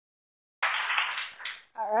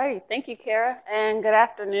All right, thank you, Kara, and good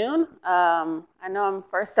afternoon. I know I'm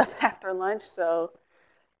first up after lunch, so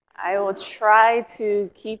I will try to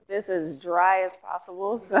keep this as dry as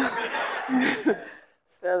possible so,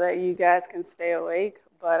 so that you guys can stay awake.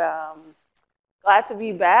 But glad to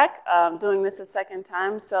be back doing this a second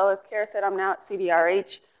time. So as Kara said, I'm now at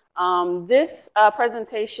CDRH. This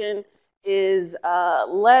presentation is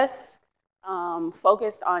less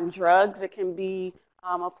focused on drugs. It can be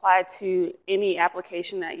applied to any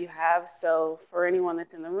application that you have. So for anyone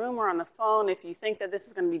that's in the room or on the phone, if you think that this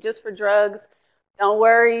is going to be just for drugs, don't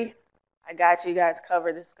worry. I got you guys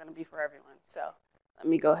covered. This is going to be for everyone. So let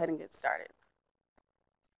me go ahead and get started.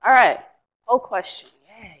 All right, poll question.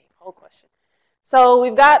 Yay, poll question. So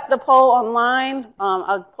we've got the poll online.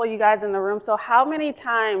 I'll pull you guys in the room. So how many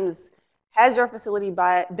times has your facility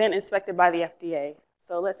been inspected by the FDA?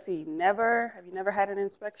 So let's see, never. Have you never had an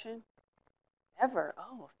inspection? Never.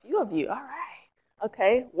 Oh, a few of you. All right.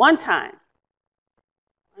 Okay, one time.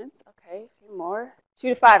 Once. Okay, a few more. 2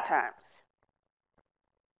 to 5 times.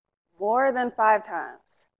 More than 5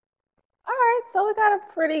 times. All right, so we got a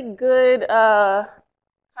pretty good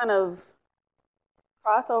kind of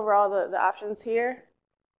cross over all the options here.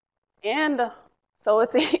 And so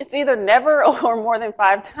it's either never or more than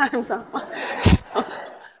 5 times.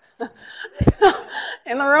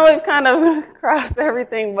 In the room, we've kind of crossed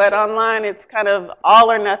everything, but online, it's kind of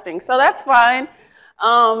all or nothing. So that's fine.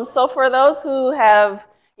 So for those who have,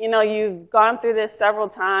 you've gone through this several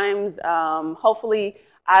times, hopefully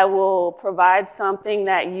I will provide something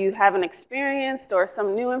that you haven't experienced or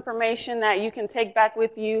some new information that you can take back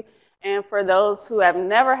with you. And for those who have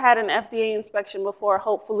never had an FDA inspection before,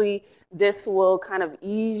 hopefully this will kind of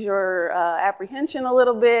ease your apprehension a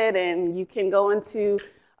little bit, and you can go into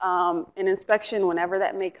an inspection whenever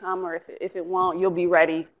that may come, or if it won't, you'll be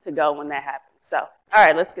ready to go when that happens. So, all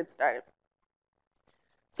right, let's get started.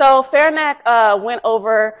 So Fairnack went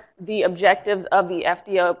over the objectives of the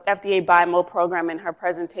FDA BIMO program in her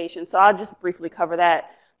presentation, so I'll just briefly cover that.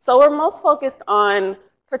 So we're most focused on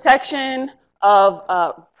protection of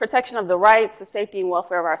the rights, the safety, and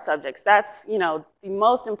welfare of our subjects. That's, the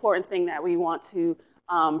most important thing that we want to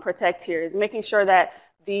protect here is making sure that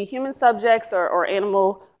the human subjects or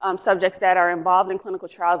animal subjects that are involved in clinical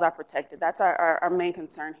trials are protected. That's our main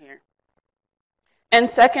concern here. And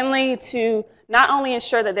secondly, to not only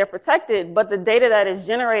ensure that they're protected, but the data that is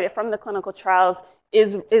generated from the clinical trials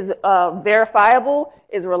is verifiable,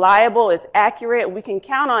 is reliable, is accurate. We can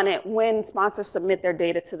count on it when sponsors submit their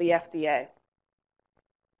data to the FDA.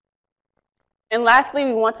 And lastly,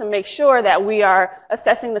 we want to make sure that we are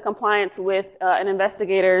assessing the compliance with an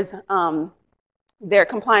investigator's their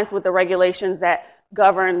compliance with the regulations that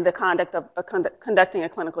govern the conduct of conducting a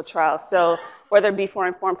clinical trial. So whether it be for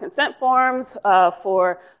informed consent forms,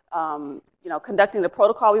 for conducting the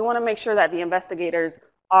protocol, we want to make sure that the investigators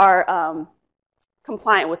are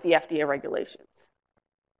compliant with the FDA regulations.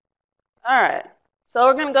 All right, so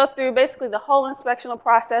we're going to go through basically the whole inspectional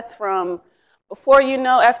process from before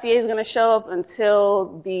FDA is going to show up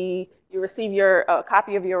until you receive your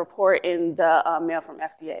copy of your report in the mail from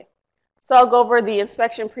FDA. So I'll go over the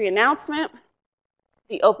inspection pre-announcement,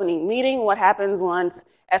 the opening meeting, what happens once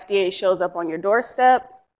FDA shows up on your doorstep,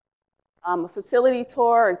 a facility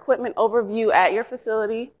tour, equipment overview at your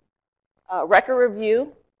facility, record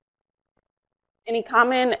review, any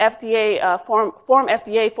common FDA form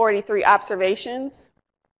FDA 483 observations,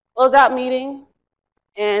 closeout meeting,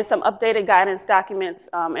 and some updated guidance documents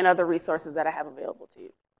and other resources that I have available to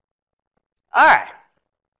you. All right,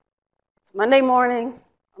 it's Monday morning.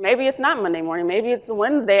 Maybe it's not Monday morning, maybe it's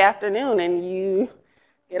Wednesday afternoon and you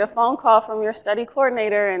get a phone call from your study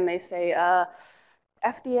coordinator and they say,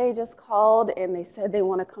 FDA just called and they said they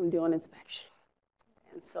want to come do an inspection.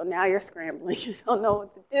 And so now you're scrambling, you don't know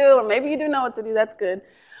what to do, or maybe you do know what to do, that's good.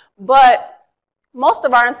 But most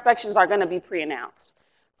of our inspections are going to be pre-announced.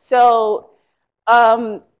 So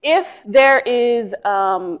if there is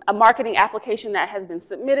a marketing application that has been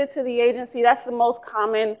submitted to the agency, that's the most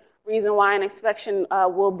common reason why an inspection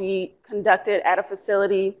will be conducted at a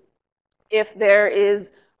facility. If there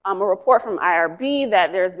is a report from IRB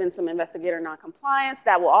that there's been some investigator noncompliance,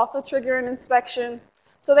 that will also trigger an inspection.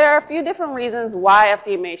 So there are a few different reasons why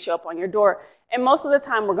FDA may show up on your door, and most of the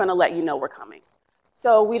time we're going to let you know we're coming.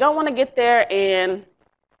 So we don't want to get there and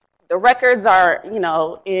the records are, in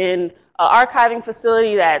an archiving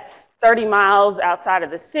facility that's 30 miles outside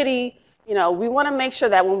of the city. We want to make sure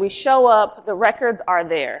that when we show up, the records are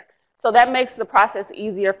there. So that makes the process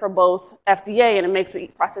easier for both FDA and it makes the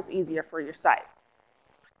process easier for your site.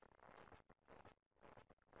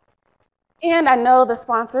 And I know the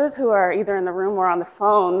sponsors who are either in the room or on the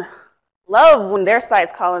phone love when their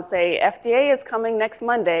sites call and say, FDA is coming next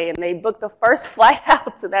Monday, and they book the first flight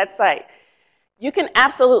out to that site. You can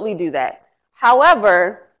absolutely do that.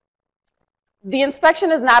 However, the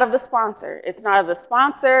inspection is not of the sponsor. It's not of the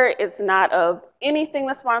sponsor. It's not of anything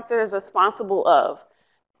the sponsor is responsible of.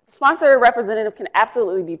 The sponsor representative can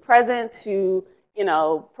absolutely be present to,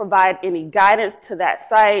 provide any guidance to that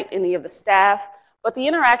site, any of the staff, but the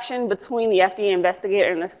interaction between the FDA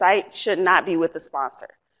investigator and the site should not be with the sponsor.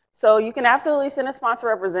 So you can absolutely send a sponsor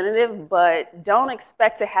representative, but don't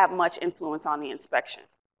expect to have much influence on the inspection.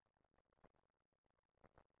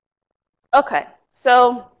 Okay,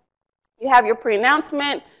 so you have your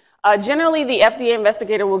pre-announcement. Generally, the FDA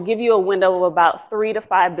investigator will give you a window of about 3 to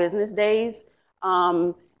 5 business days.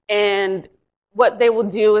 And what they will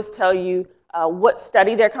do is tell you what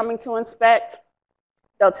study they're coming to inspect.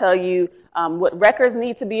 They'll tell you what records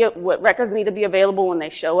need to be available when they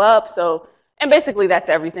show up. And basically that's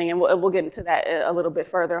everything. And we'll get into that a little bit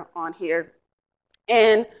further on here.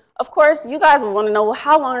 And of course, you guys will want to know, well,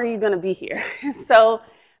 how long are you going to be here? So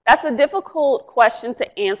that's a difficult question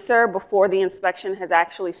to answer before the inspection has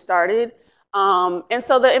actually started. And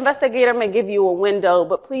so the investigator may give you a window,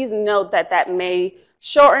 but please note that that may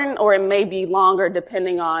shorten or it may be longer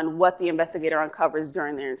depending on what the investigator uncovers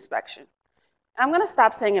during their inspection. I'm going to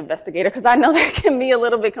stop saying investigator because I know that can be a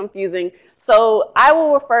little bit confusing. So I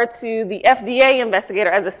will refer to the FDA investigator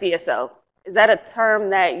as a CSO. Is that a term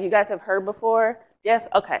that you guys have heard before? Yes?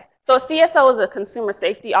 Okay. So a CSO is a consumer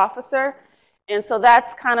safety officer. And so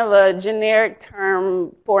that's kind of a generic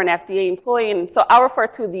term for an FDA employee. And so I'll refer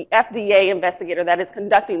to the FDA investigator that is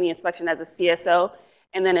conducting the inspection as a CSO,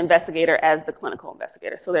 and then investigator as the clinical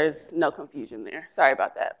investigator. So there's no confusion there. Sorry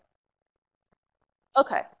about that.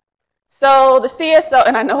 Okay. So the CSO,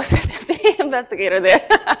 and I know it says FDA investigator there,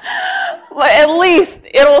 but at least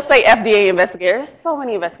it will say FDA investigator. There's so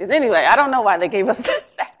many investigators. Anyway, I don't know why they gave us that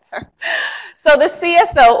term. So the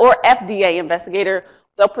CSO or FDA investigator,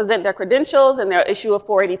 they'll present their credentials and they'll issue a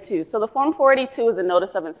 482. So the Form 482 is a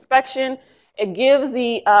notice of inspection. It gives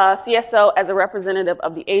the CSO, as a representative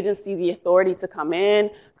of the agency, the authority to come in,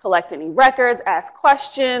 collect any records, ask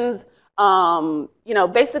questions,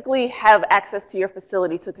 basically have access to your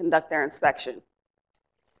facility to conduct their inspection.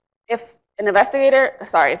 If a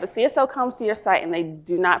CSO comes to your site and they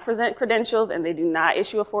do not present credentials and they do not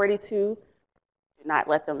issue a 482, do not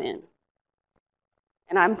let them in.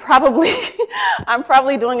 And I'm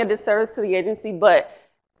probably doing a disservice to the agency, but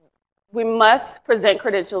we must present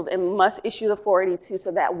credentials and must issue the 482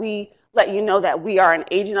 so that we let you know that we are an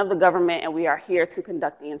agent of the government and we are here to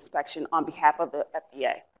conduct the inspection on behalf of the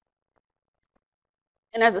FDA.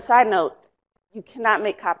 And as a side note, you cannot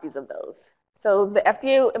make copies of those. So the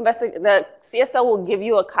the CSO will give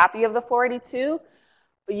you a copy of the 482,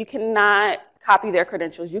 but you cannot copy their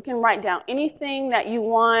credentials. You can write down anything that you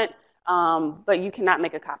want, but you cannot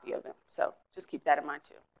make a copy of them. So just keep that in mind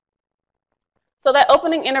too. So that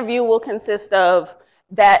opening interview will consist of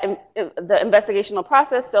the investigational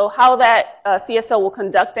process, so how that CSO will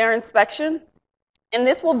conduct their inspection. And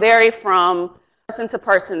this will vary from person to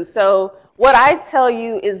person. So what I tell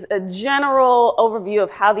you is a general overview of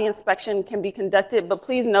how the inspection can be conducted, but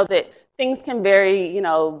please know that things can vary.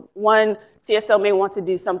 One CSO may want to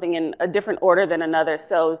do something in a different order than another.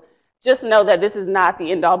 So just know that this is not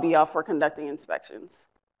the end-all be-all for conducting inspections.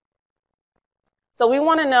 So we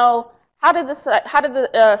want to know, how did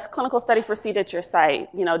the clinical study proceed at your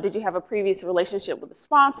site? Did you have a previous relationship with the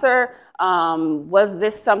sponsor? Was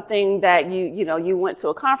this something that you went to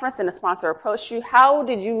a conference and a sponsor approached you? How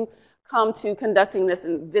did you come to conducting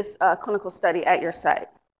this clinical study at your site?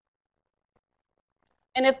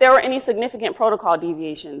 And if there were any significant protocol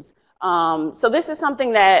deviations. So this is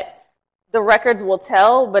something that the records will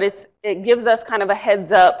tell, but it gives us kind of a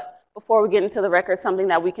heads up before we get into the record, something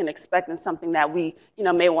that we can expect and something that we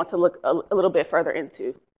may want to look a little bit further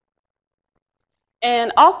into.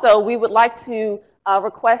 And also, we would like to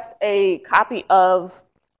request a copy of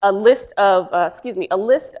a list of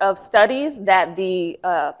studies that the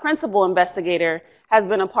principal investigator has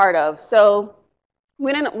been a part of. So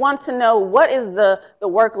we didn't want to know what is the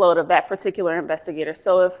workload of that particular investigator.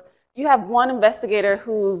 So if you have one investigator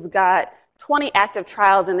who's got 20 active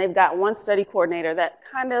trials and they've got one study coordinator, that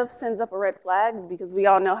kind of sends up a red flag because we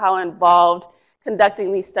all know how involved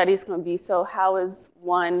conducting these studies can be. So how is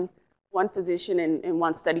one physician and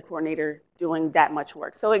one study coordinator doing that much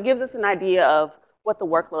work? So it gives us an idea of what the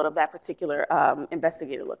workload of that particular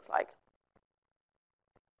investigator looks like.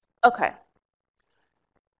 Okay.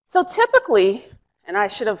 So typically, and I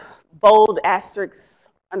should have bold asterisks,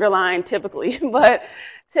 underlined typically, but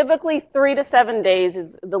typically 3 to 7 days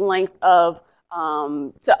is the length of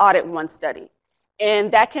to audit one study.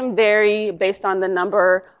 And that can vary based on the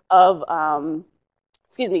number of,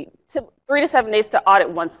 3 to 7 days to audit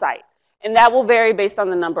one site. And that will vary based on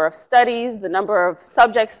the number of studies, the number of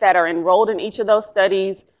subjects that are enrolled in each of those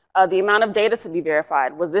studies, the amount of data to be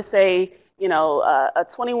verified. Was this a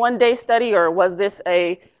 21-day study, or was this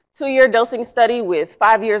a 2-year dosing study with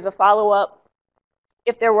 5 years of follow-up?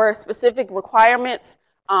 If there were specific requirements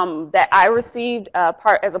that I received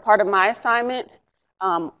as a part of my assignment,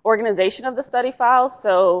 organization of the study files.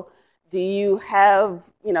 So do you have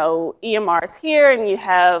EMRs here, and you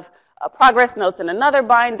have progress notes in another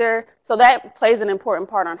binder? So that plays an important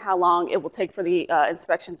part on how long it will take for the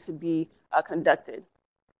inspection to be conducted.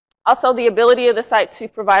 Also, the ability of the site to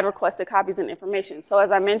provide requested copies and information. So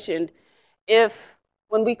as I mentioned,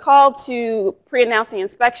 when we call to pre-announce the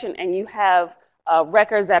inspection and you have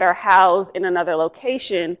records that are housed in another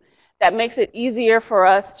location, that makes it easier for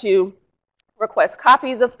us to request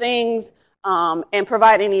copies of things and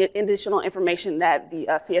provide any additional information that the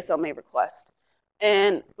CSO may request.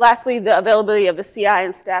 And lastly, the availability of the CI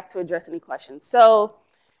and staff to address any questions. So,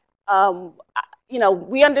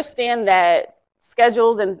 we understand that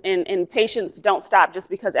schedules and patients don't stop just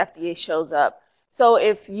because FDA shows up. So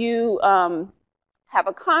if you have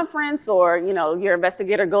a conference, or your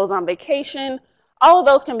investigator goes on vacation, all of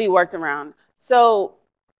those can be worked around. So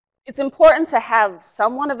it's important to have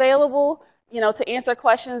someone available, to answer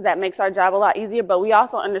questions. That makes our job a lot easier. But we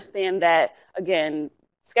also understand that, again,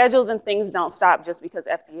 schedules and things don't stop just because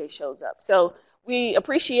FDA shows up. So we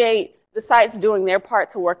appreciate the sites doing their part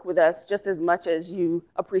to work with us just as much as you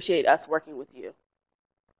appreciate us working with you.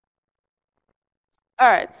 All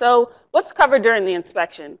right, so what's covered during the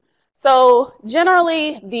inspection? So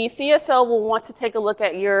generally, the CSO will want to take a look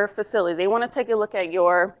at your facility. They want to take a look at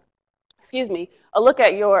your,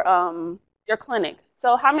 your clinic.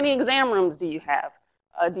 So how many exam rooms do you have?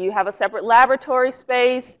 Do you have a separate laboratory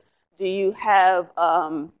space? Do you have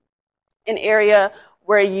an area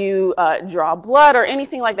where you draw blood or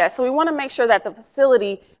anything like that? So we want to make sure that the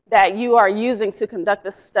facility that you are using to conduct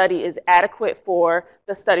the study is adequate for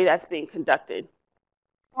the study that's being conducted.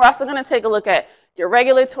 We're also going to take a look at your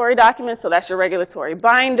regulatory documents. So that's your regulatory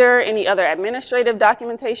binder, any other administrative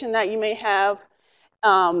documentation that you may have,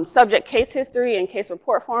 subject case history and case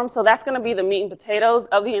report forms. So that's going to be the meat and potatoes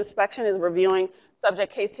of the inspection, is reviewing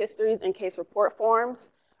subject case histories and case report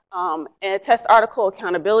forms. And test article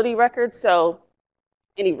accountability records. So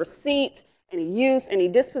any receipt, any use, any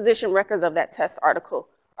disposition records of that test article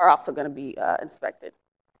are also going to be inspected.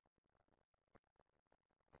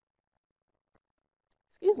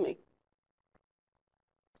 Excuse me.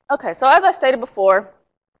 Okay, so as I stated before,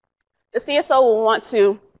 the CSO will want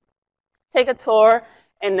to take a tour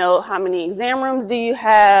and know how many exam rooms do you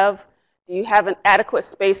have an adequate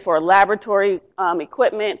space for laboratory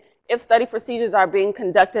equipment, if study procedures are being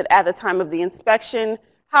conducted at the time of the inspection,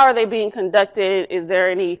 how are they being conducted, is there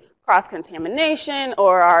any cross-contamination,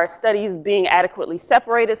 or are studies being adequately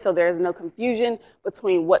separated so there is no confusion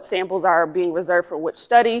between what samples are being reserved for which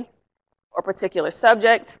study or particular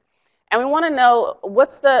subject. And we want to know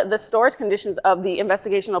what's the storage conditions of the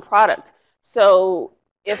investigational product. So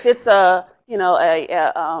if it's a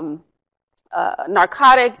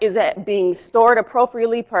narcotic, is that being stored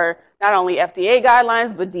appropriately per not only FDA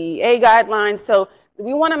guidelines but DEA guidelines? So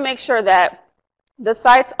we want to make sure that the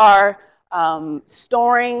sites are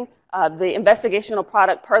storing the investigational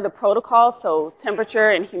product per the protocol, so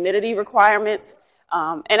temperature and humidity requirements.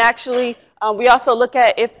 And actually, we also look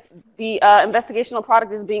at if the investigational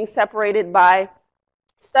product is being separated by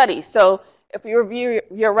study. So if you review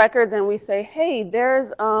your records and we say, hey,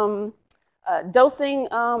 there's dosing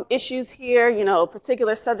issues here, a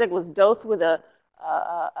particular subject was dosed with a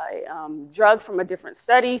drug from a different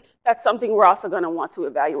study, that's something we're also going to want to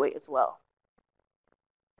evaluate as well.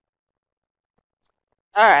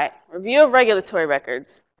 All right, review of regulatory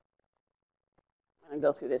records. I'm going to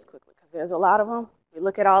go through this quickly because there's a lot of them. We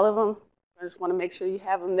look at all of them. I just want to make sure you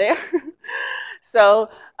have them there. So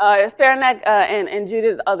Faranack and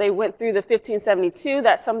Judith, they went through the 1572.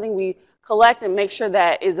 That's something we collect and make sure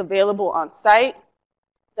that is available on site.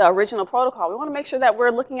 The original protocol, we want to make sure that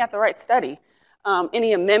we're looking at the right study.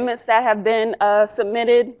 Any amendments that have been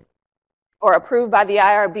submitted or approved by the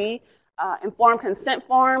IRB, informed consent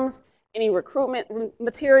forms, any recruitment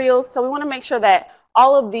materials. So we want to make sure that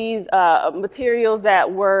all of these materials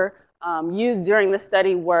that were used during the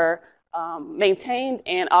study were maintained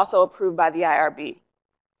and also approved by the IRB.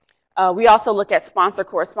 We also look at sponsor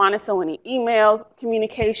correspondence, so any email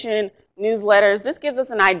communication, newsletters. This gives us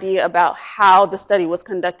an idea about how the study was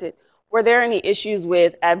conducted. Were there any issues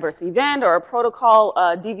with adverse event or protocol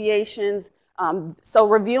deviations? So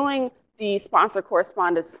reviewing the sponsor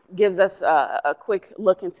correspondence gives us a quick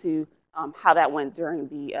look into how that went during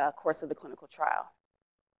the course of the clinical trial.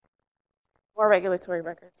 More regulatory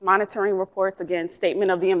records. Monitoring reports, again,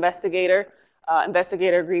 statement of the investigator,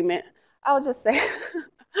 investigator agreement. I would just say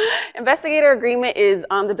investigator agreement is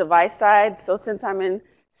on the device side. So since I'm in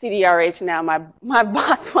CDRH now, my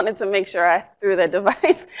boss wanted to make sure I threw that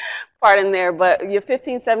device part in there. But your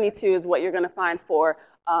 1572 is what you're going to find for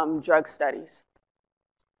drug studies.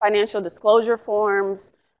 Financial disclosure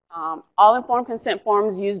forms, all informed consent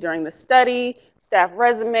forms used during the study, staff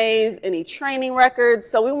resumes, any training records.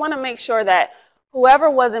 So we want to make sure that whoever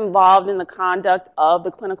was involved in the conduct of the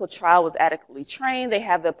clinical trial was adequately trained, they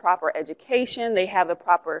have the proper education, they have the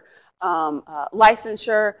proper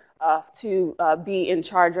licensure to be in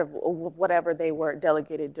charge of whatever they were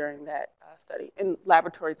delegated during that study, and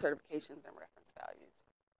laboratory certifications and reference values.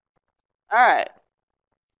 All right,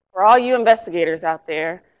 for all you investigators out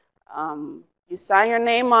there, you sign your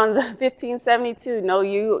name on the 1572. No,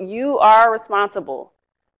 you are responsible.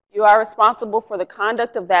 You are responsible for the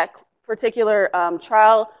conduct of that particular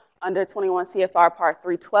trial under 21 CFR Part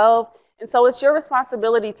 312. And so it's your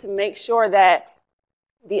responsibility to make sure that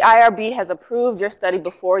the IRB has approved your study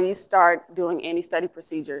before you start doing any study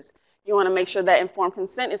procedures. You want to make sure that informed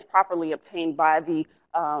consent is properly obtained by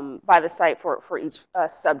the site for each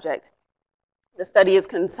subject. The study is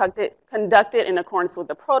conducted in accordance with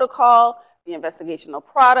the protocol. The investigational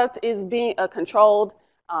product is being controlled,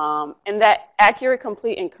 and that accurate,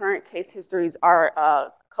 complete, and current case histories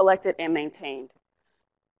are collected and maintained.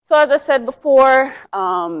 So as I said before,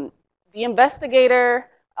 the investigator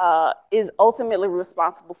is ultimately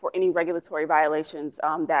responsible for any regulatory violations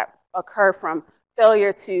that occur from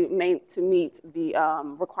failure to meet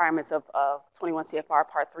the requirements of 21 CFR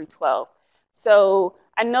Part 312. So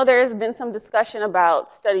I know there has been some discussion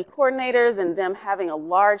about study coordinators and them having a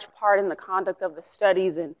large part in the conduct of the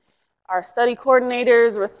studies, and are study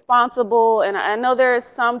coordinators responsible? And I know there is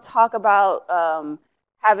some talk about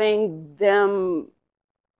having them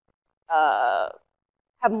have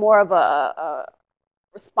more of a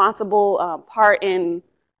responsible part in,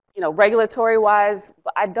 regulatory-wise,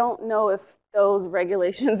 but I don't know if those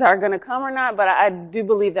regulations are going to come or not, but I do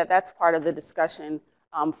believe that that's part of the discussion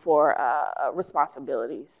for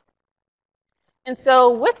responsibilities. And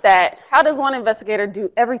so with that, how does one investigator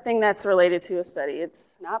do everything that's related to a study? It's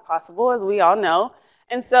not possible, as we all know.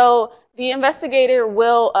 And so the investigator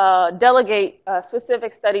will delegate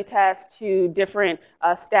specific study tasks to different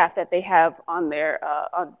staff that they have on their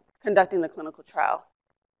conducting the clinical trial.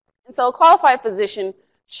 And so a qualified physician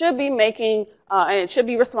should be making and should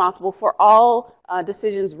be responsible for all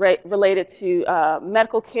decisions related to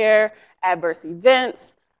medical care, adverse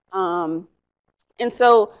events. And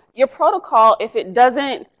so your protocol, if it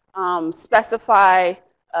doesn't specify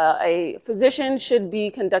a physician should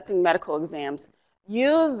be conducting medical exams,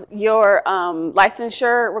 use your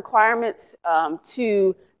licensure requirements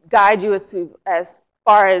to guide you as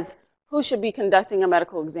far as who should be conducting a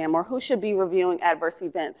medical exam or who should be reviewing adverse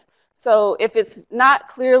events. So if it's not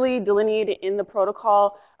clearly delineated in the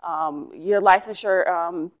protocol, your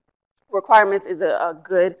licensure requirements is a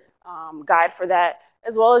good guide for that,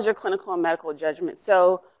 as well as your clinical and medical judgment.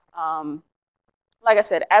 So like I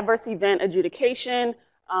said, adverse event adjudication,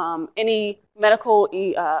 any medical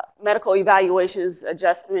evaluations,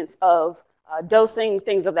 adjustments of dosing,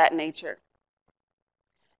 things of that nature.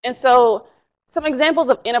 And so some examples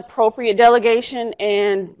of inappropriate delegation,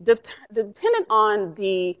 and dependent on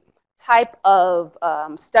the type of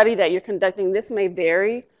study that you're conducting, this may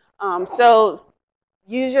vary. So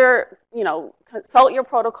use your, consult your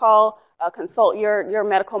protocol, consult your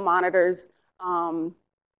medical monitors,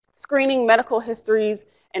 screening medical histories,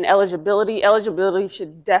 and eligibility. Eligibility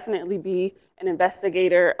should definitely be an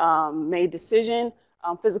investigator made decision.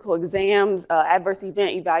 Physical exams, adverse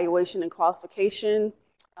event evaluation and qualification,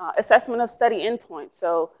 assessment of study endpoints.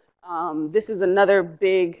 So this is another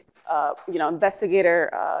big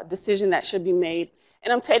investigator decision that should be made.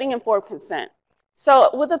 And obtaining informed consent. So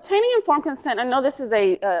with obtaining informed consent, I know this is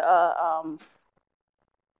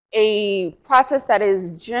a process that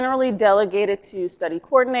is generally delegated to study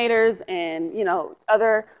coordinators and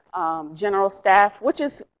other general staff, which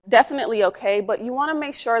is definitely okay, but you want to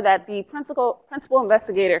make sure that the principal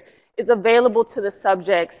investigator is available to the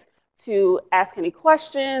subjects to ask any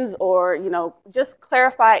questions or just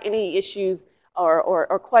clarify any issues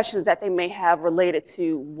or questions that they may have related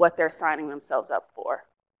to what they're signing themselves up for.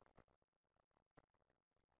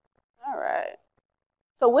 All right.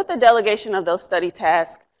 So with the delegation of those study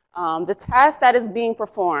tasks, the task that is being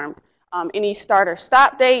performed, any start or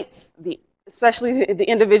stop dates, the especially the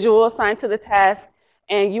individual assigned to the task,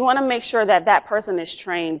 and you want to make sure that that person is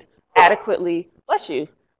trained adequately, bless you,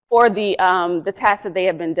 for the task that they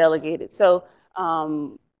have been delegated. So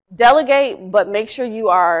delegate, but make sure you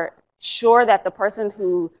are sure that the person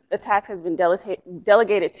who the task has been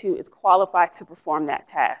delegated to is qualified to perform that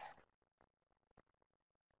task.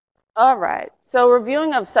 All right, so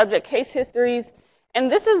reviewing of subject case histories,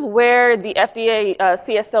 and this is where the FDA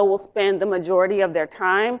CSO will spend the majority of their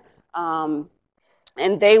time,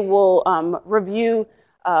 and they will review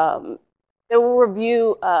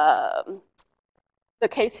the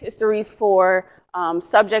case histories for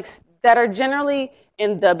subjects that are generally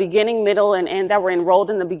in the beginning, middle, and end, that were enrolled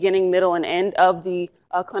in the beginning, middle, and end of the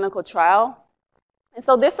clinical trial. And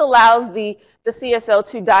so this allows the CSO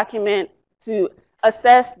to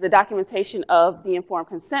assess the documentation of the informed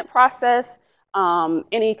consent process,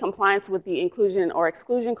 any compliance with the inclusion or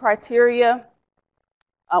exclusion criteria,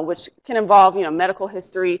 which can involve, medical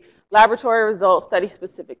history, laboratory results,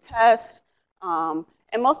 study-specific tests, and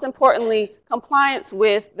most importantly, compliance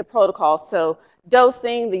with the protocol. So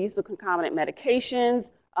dosing, the use of concomitant medications,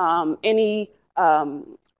 any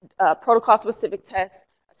protocol-specific tests.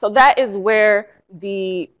 So that is where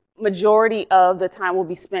the majority of the time will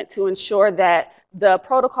be spent to ensure that the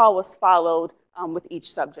protocol was followed with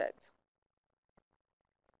each subject.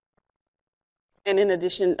 And in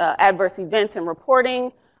addition, adverse events and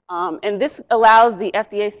reporting. And this allows the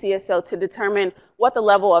FDA CSO to determine what the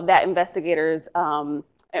level of that investigator's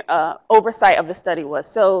oversight of the study was.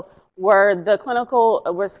 So were the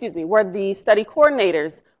study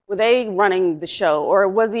coordinators, were they running the show? Or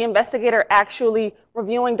was the investigator actually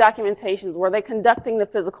reviewing documentations? Were they conducting the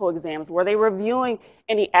physical exams? Were they reviewing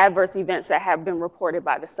any adverse events that have been reported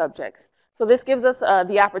by the subjects? So this gives us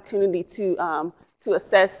the opportunity to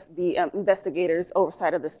assess the investigator's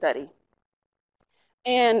oversight of the study.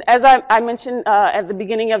 And as I mentioned at the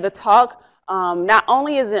beginning of the talk, not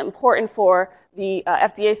only is it important for the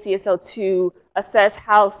FDA CSO to assess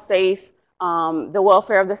how safe the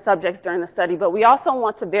welfare of the subjects during the study, but we also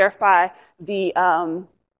want to verify the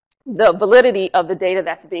validity of the data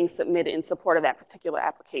that's being submitted in support of that particular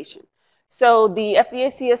application. So the FDA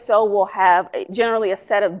CSO will have generally a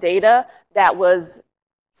set of data that was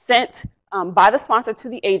sent by the sponsor to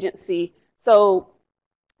the agency. So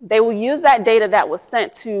they will use that data that was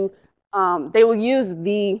sent to, they will use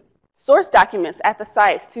the source documents at the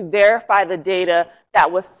sites to verify the data that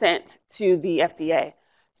was sent to the FDA.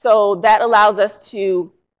 So that allows us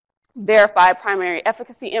to verify primary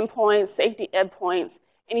efficacy endpoints, safety endpoints,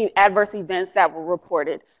 any adverse events that were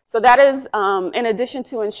reported. So that is in addition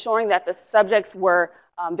to ensuring that the subjects were,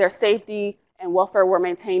 their safety and welfare were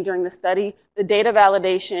maintained during the study. The data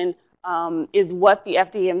validation is what the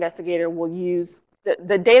FDA investigator will use.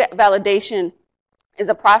 The data validation is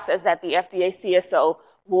a process that the FDA CSO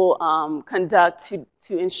will conduct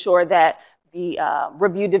to ensure that the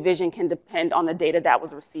review division can depend on the data that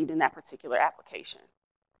was received in that particular application.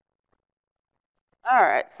 All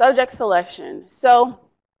right, subject selection. So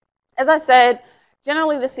as I said,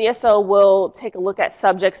 generally the CSO will take a look at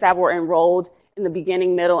subjects that were enrolled in the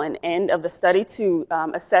beginning, middle, and end of the study to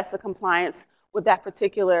assess the compliance with that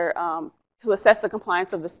particular, to assess the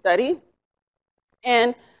compliance of the study.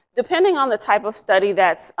 And depending on the type of study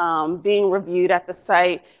that's being reviewed at the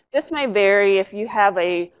site, this may vary. If you have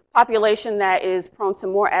a population that is prone to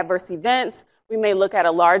more adverse events, we may look at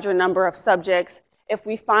a larger number of subjects. If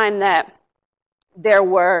we find that there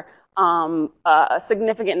were a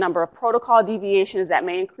significant number of protocol deviations, that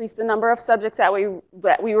may increase the number of subjects that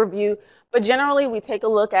we review. But generally, we take a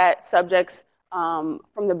look at subjects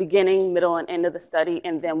from the beginning, middle, and end of the study,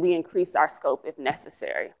 and then we increase our scope if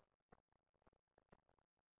necessary.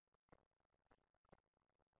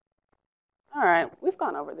 All right, we've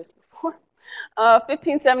gone over this before.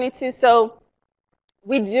 1572, so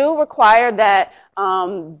we do require that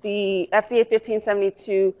the FDA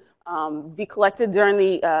 1572 be collected during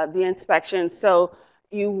the inspection. So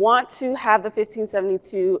you want to have the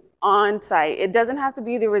 1572 on site. It doesn't have to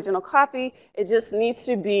be the original copy. It just needs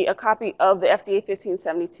to be a copy of the FDA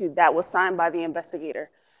 1572 that was signed by the investigator.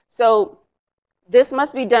 So this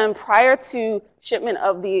must be done prior to shipment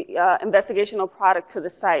of the investigational product to the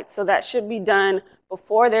site. So that should be done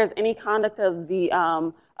before there's any conduct of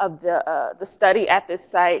the study at this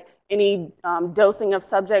site. Any dosing of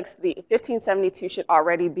subjects, the 1572 should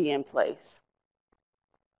already be in place.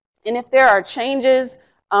 And if there are changes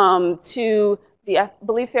to the, I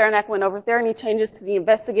believe Faranack went over, if there are any changes to the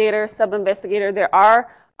investigator, sub-investigator, there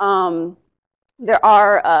are that's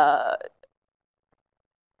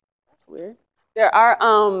weird. There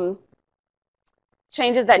are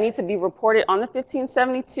changes that need to be reported on the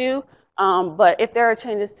 1572. But if there are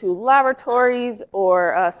changes to laboratories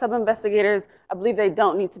or sub-investigators, I believe they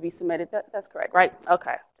don't need to be submitted. That's correct, right?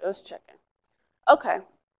 Okay, just checking. Okay.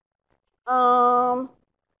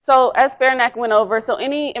 So as Fairnack went over, so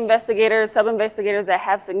any investigators, sub-investigators that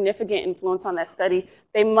have significant influence on that study,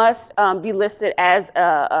 they must be listed as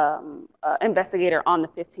an investigator on the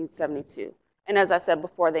 1572. And as I said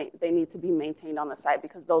before, they need to be maintained on the site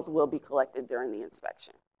because those will be collected during the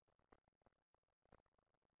inspection.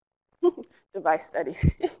 Device studies.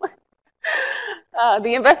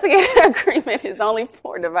 The investigator agreement is only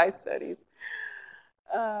for device studies.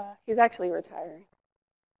 He's actually retiring.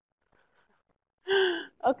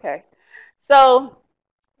 Okay, so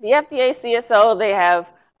the FDA CSO, they have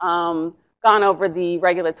gone over the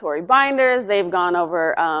regulatory binders, they've gone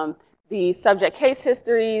over the subject case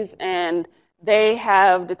histories, and they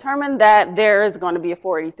have determined that there is going to be a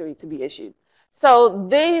 483 to be issued. So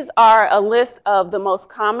these are a list of the most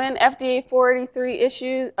common FDA 483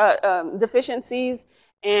 issues, deficiencies,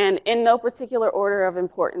 and in no particular order of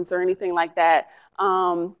importance or anything like that.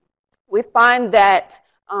 We find that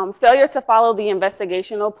failure to follow the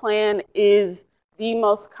investigational plan is the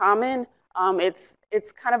most common. It's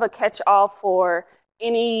kind of a catch-all for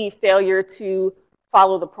any failure to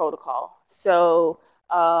follow the protocol. So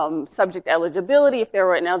subject eligibility, if there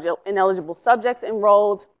were ineligible subjects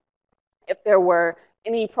enrolled, if there were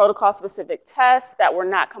any protocol-specific tests that were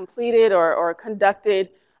not completed or conducted,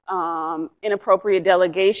 inappropriate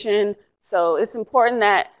delegation. So it's important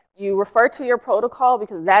that you refer to your protocol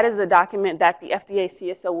because that is the document that the FDA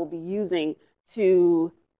CSO will be using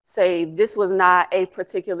to say this was not a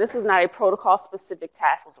protocol-specific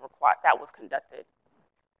task that was conducted.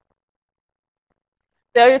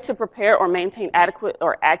 Failure to prepare or maintain adequate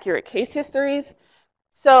or accurate case histories.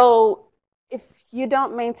 So if you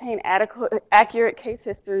don't maintain accurate case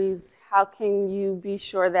histories, how can you be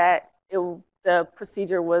sure that the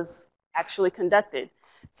procedure was actually conducted?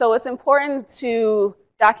 So it's important to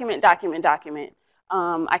document. I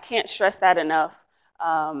can't stress that enough.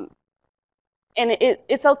 And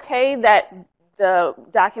it's okay that the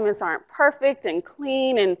documents aren't perfect and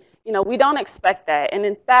clean, and we don't expect that. And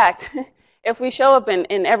in fact, if we show up and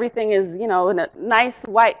everything is in a nice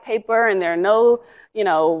white paper and there are no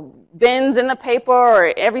bends in the paper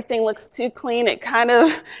or everything looks too clean, it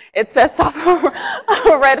sets off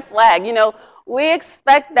a red flag. We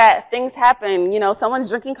expect that things happen. Someone's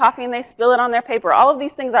drinking coffee and they spill it on their paper. All of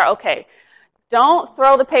these things are okay. Don't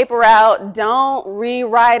throw the paper out. Don't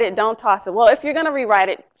rewrite it. Don't toss it. Well, if you're going to rewrite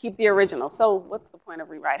it, keep the original. So what's the point of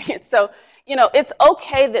rewriting it? So, it's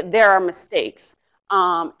okay that there are mistakes.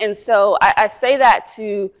 And so I say that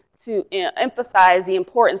to emphasize the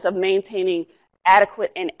importance of maintaining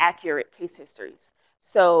adequate and accurate case histories.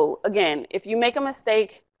 So again, if you make a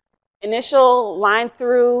mistake, initial, line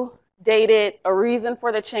through, date it, a reason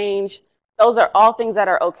for the change, those are all things that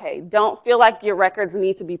are okay. Don't feel like your records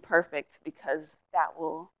need to be perfect because that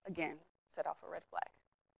will, again, set off a red flag.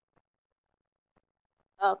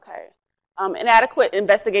 Okay. Inadequate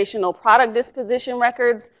investigational product disposition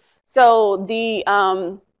records. So the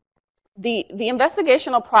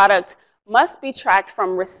investigational product must be tracked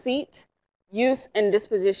from receipt, use, and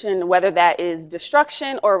disposition, whether that is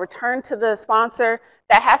destruction or return to the sponsor.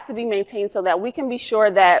 That has to be maintained so that we can be sure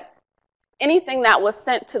that anything that was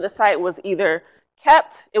sent to the site was either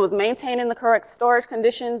kept, it was maintained in the correct storage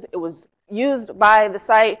conditions, it was used by the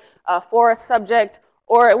site for a subject,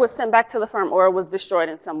 or it was sent back to the firm, or it was destroyed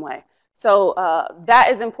in some way. So that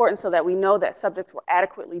is important so that we know that subjects were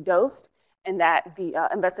adequately dosed and that the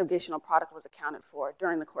investigational product was accounted for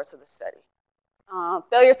during the course of the study.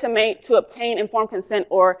 Failure to obtain informed consent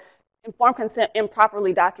or informed consent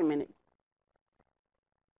improperly documented.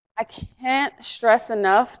 I can't stress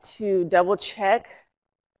enough to double check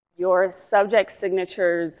your subject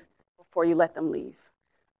signatures before you let them leave.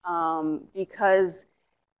 Because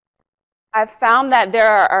I've found that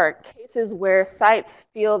there are cases where sites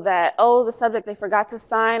feel that, oh, the subject, they forgot to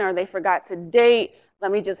sign or they forgot to date.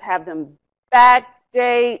 Let me just have them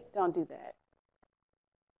backdate. Don't do that.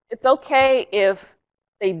 It's okay if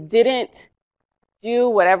they didn't do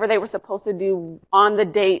whatever they were supposed to do on the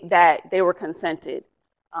date that they were consented.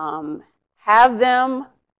 Have them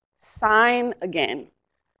sign again.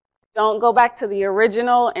 Don't go back to the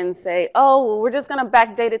original and say, oh, well, we're just going to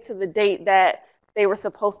backdate it to the date that they were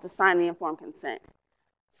supposed to sign the informed consent.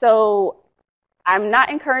 So I'm not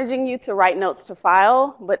encouraging you to write notes to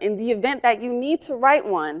file, but in the event that you need to write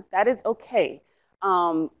one, that is okay.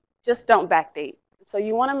 Just don't backdate. So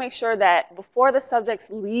you want to make sure that before the subjects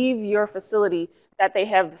leave your facility, that they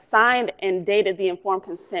have signed and dated the informed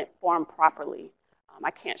consent form properly. I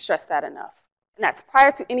can't stress that enough. And that's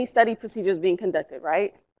prior to any study procedures being conducted,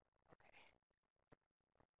 right?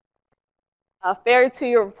 Failure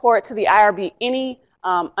to report to the IRB any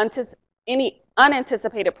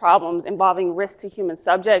unanticipated problems involving risk to human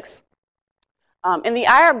subjects. And the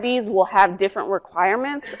IRBs will have different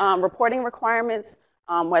requirements, reporting requirements,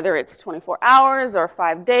 whether it's 24 hours or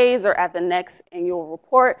 5 days or at the next annual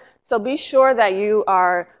report. So be sure that you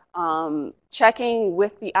are checking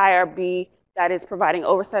with the IRB that is providing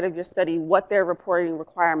oversight of your study what their reporting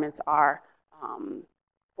requirements are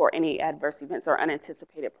for any adverse events or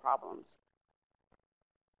unanticipated problems.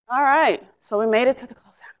 All right, so we made it to the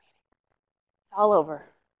closeout meeting. It's all over,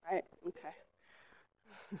 right? Okay.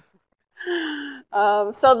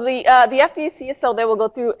 So the FDA CSO, they will go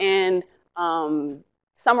through and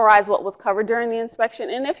summarize what was covered during the inspection.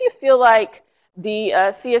 And if you feel like the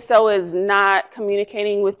CSO is not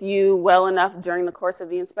communicating with you well enough during the course of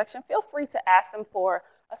the inspection, feel free to ask them for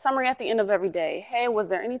a summary at the end of every day. Hey, was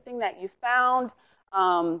there anything that you found?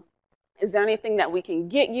 Is there anything that we can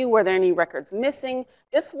get you? Were there any records missing?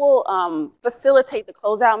 This will facilitate the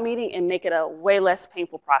closeout meeting and make it a way less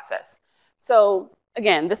painful process. So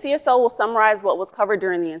again, the CSO will summarize what was covered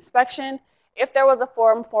during the inspection. If there was a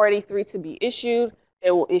Form 483 to be issued,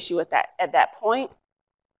 they will issue it at that point.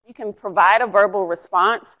 You can provide a verbal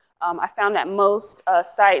response. I found that most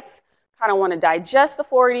sites kind of want to digest the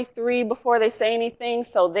 483 before they say anything,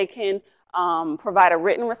 so they can provide a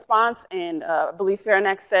written response. And I believe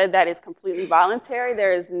Fairnex said that is completely voluntary.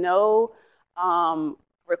 There is no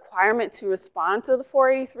requirement to respond to the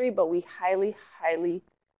 483, but we highly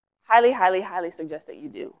suggest that you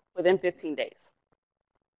do within 15 days.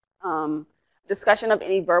 Discussion of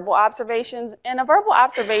any verbal observations. And a verbal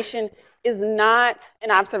observation is not an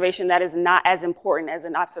observation that is not as important as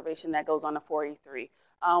an observation that goes on a 483.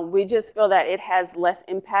 We just feel that it has less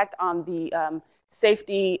impact on the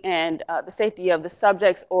safety and the safety of the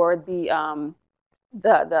subjects or the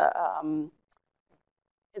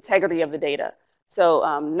integrity of the data.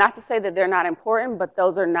 So not to say that they're not important, but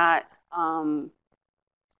those are not, I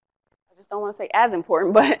just don't want to say as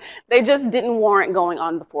important, but they just didn't warrant going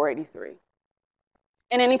on the 483.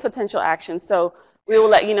 And any potential action. So we will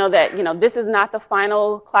let you know that this is not the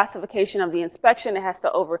final classification of the inspection. It has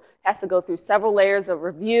to go through several layers of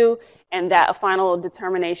review, and that a final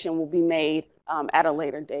determination will be made at a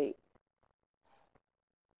later date.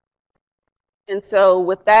 And so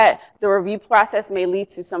with that, the review process may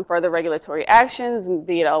lead to some further regulatory actions,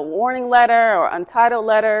 be it a warning letter or untitled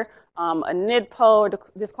letter, a NIDPO or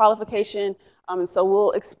disqualification. And so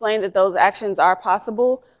we'll explain that those actions are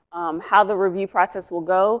possible, how the review process will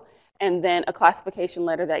go, and then a classification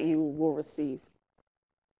letter that you will receive.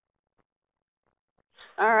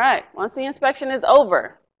 All right, once the inspection is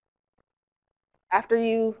over, after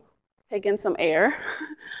you take in some air,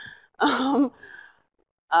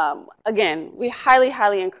 again, we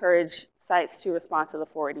highly encourage sites to respond to the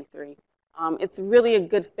 483. It's really a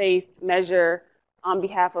good faith measure on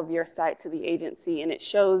behalf of your site to the agency, and it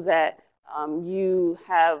shows that you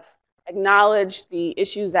have acknowledged the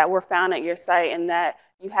issues that were found at your site and that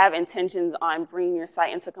you have intentions on bringing your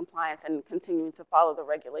site into compliance and continuing to follow the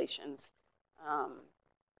regulations.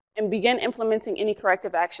 And begin implementing any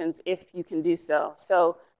corrective actions if you can do so.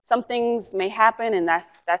 So some things may happen and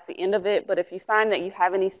that's the end of it, but if you find that you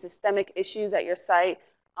have any systemic issues at your site,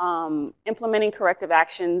 implementing corrective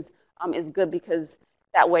actions is good, because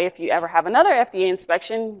that way if you ever have another FDA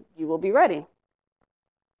inspection, you will be ready.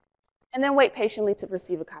 And then wait patiently to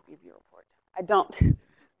receive a copy of your report. I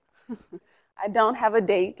don't have a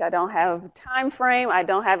date, I don't have a time frame, I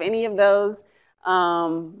don't have any of those,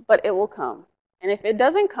 but it will come. And if it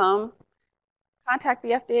doesn't come, contact the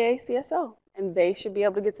FDA CSO, and they should be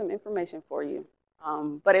able to get some information for you,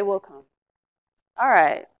 but it will come. All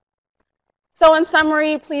right. So in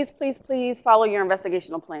summary, please follow your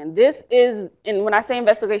investigational plan. This is, and when I say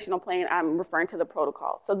investigational plan, I'm referring to the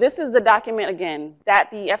protocol. So this is the document, again,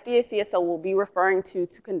 that the FDA CSO will be referring to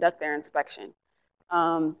conduct their inspection.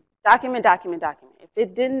 Document.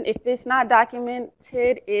 If it's not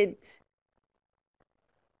documented, it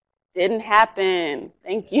didn't happen.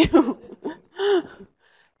 Thank you.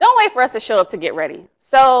 Don't wait for us to show up to get ready.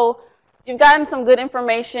 So you've gotten some good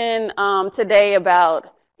information today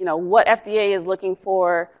about what FDA is looking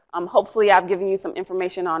for. Hopefully I've given you some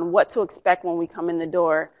information on what to expect when we come in the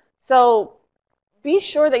door. So be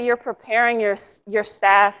sure that you're preparing your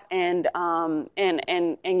staff and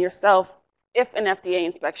yourself if an FDA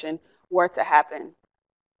inspection were to happen.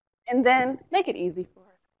 And then make it easy for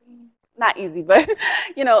us, please. Not easy, but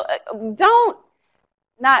don't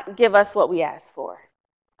not give us what we asked for.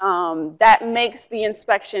 That makes the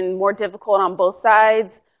inspection more difficult on both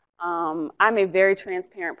sides. I'm a very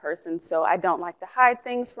transparent person, so I don't like to hide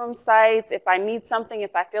things from sites. If I need something,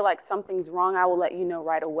 if I feel like something's wrong, I will let you know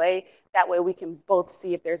right away. That way we can both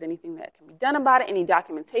see if there's anything that can be done about it, any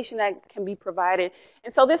documentation that can be provided.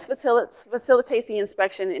 And so this facilitates the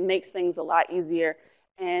inspection. It makes things a lot easier,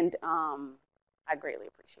 and I greatly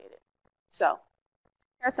appreciate it. So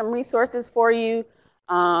here are some resources for you.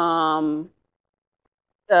 The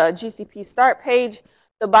GCP start page.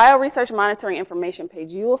 The Bioresearch Monitoring Information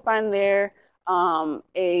page, you will find there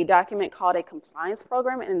a document called a compliance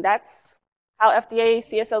program, and that's how FDA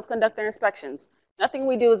CSOs conduct their inspections. Nothing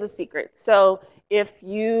we do is a secret. So if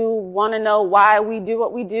you want to know why we do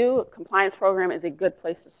what we do, a compliance program is a good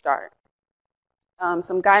place to start.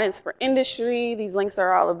 Some guidance for industry. These links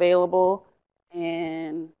are all available,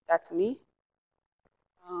 and that's me.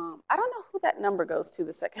 I don't know who that number goes to,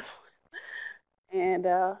 the second one. And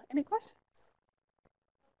any questions?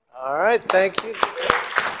 All right, thank you.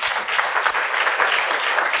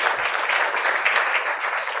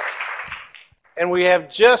 And we have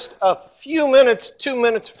just a few minutes, 2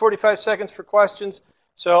 minutes, 45 seconds for questions.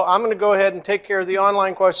 So I'm going to go ahead and take care of the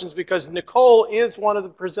online questions because Nicole is one of the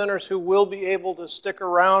presenters who will be able to stick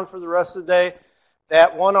around for the rest of the day.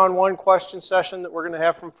 That one-on-one question session that we're going to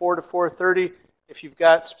have from 4 to 4:30. If you've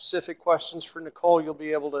got specific questions for Nicole, you'll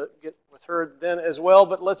be able to get with her then as well.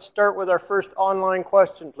 But let's start with our first online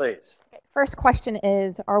question, please. First question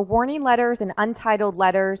is, are warning letters and untitled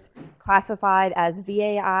letters classified as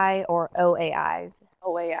VAI or OAIs?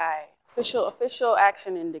 OAI, official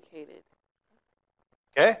action indicated.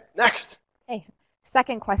 Okay, next. Okay.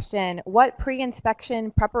 Second question, what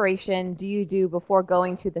pre-inspection preparation do you do before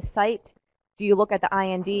going to the site? Do you look at the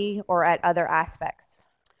IND or at other aspects?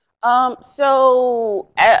 So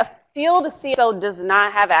a field CSO does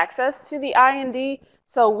not have access to the IND,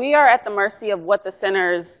 so we are at the mercy of what the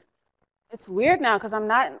centers. It's weird now because I'm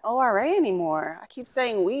not an ORA anymore. I keep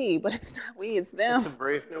saying we, but it's not we, it's them. It's a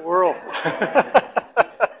brave new world.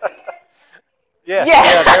 Yeah,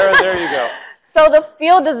 there you go. So the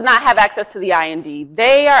field does not have access to the IND.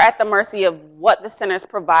 They are at the mercy of what the centers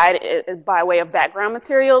provide by way of background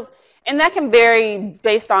materials. And that can vary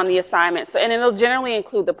based on the assignment. So, and it'll generally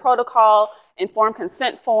include the protocol, informed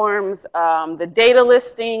consent forms, the data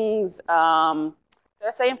listings, did I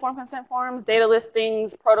say informed consent forms? Data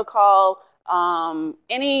listings, protocol,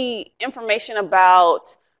 any information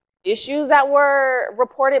about issues that were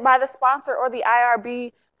reported by the sponsor or the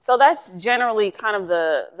IRB. So that's generally kind of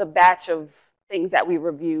the batch of things that we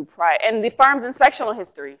review prior. And the firm's inspectional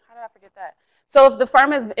history. How did I forget that? So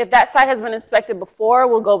if that site has been inspected before,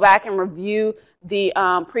 we'll go back and review the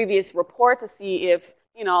previous report to see if,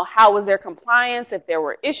 how was their compliance, if there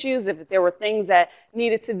were issues, if there were things that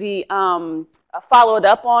needed to be followed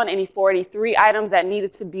up on, any 483 items that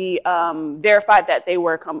needed to be verified that they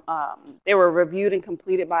were reviewed and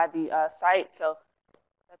completed by the site. So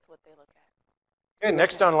that's what they look at. Okay,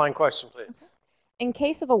 next online question, please. In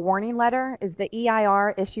case of a warning letter, is the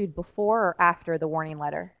EIR issued before or after the warning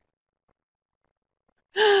letter?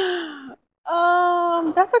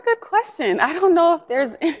 That's a good question. I don't know if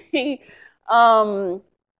there's any.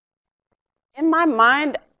 In my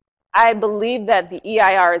mind, I believe that the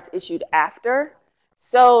EIR is issued after.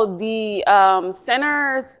 So the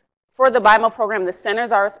centers, for the BIMO program, the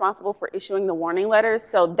centers are responsible for issuing the warning letters.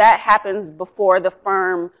 So that happens before the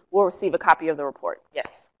firm will receive a copy of the report.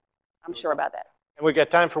 Yes, I'm sure about that. And we've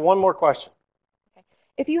got time for one more question. Okay.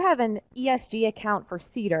 If you have an ESG account for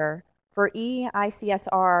CDER, for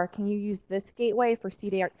EICSR, can you use this gateway for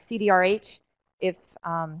CDRH if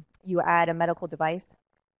you add a medical device?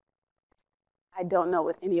 I don't know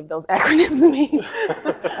what any of those acronyms mean.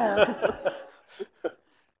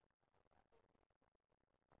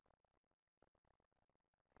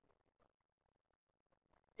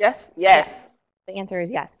 Yes? Yes. The answer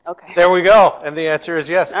is yes. Okay. There we go. And the answer is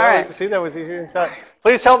yes. All right. See, that was easier than thought.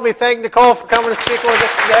 Please help me thank Nicole for coming to speak with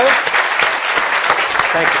us today.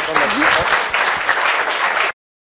 Thank you so much.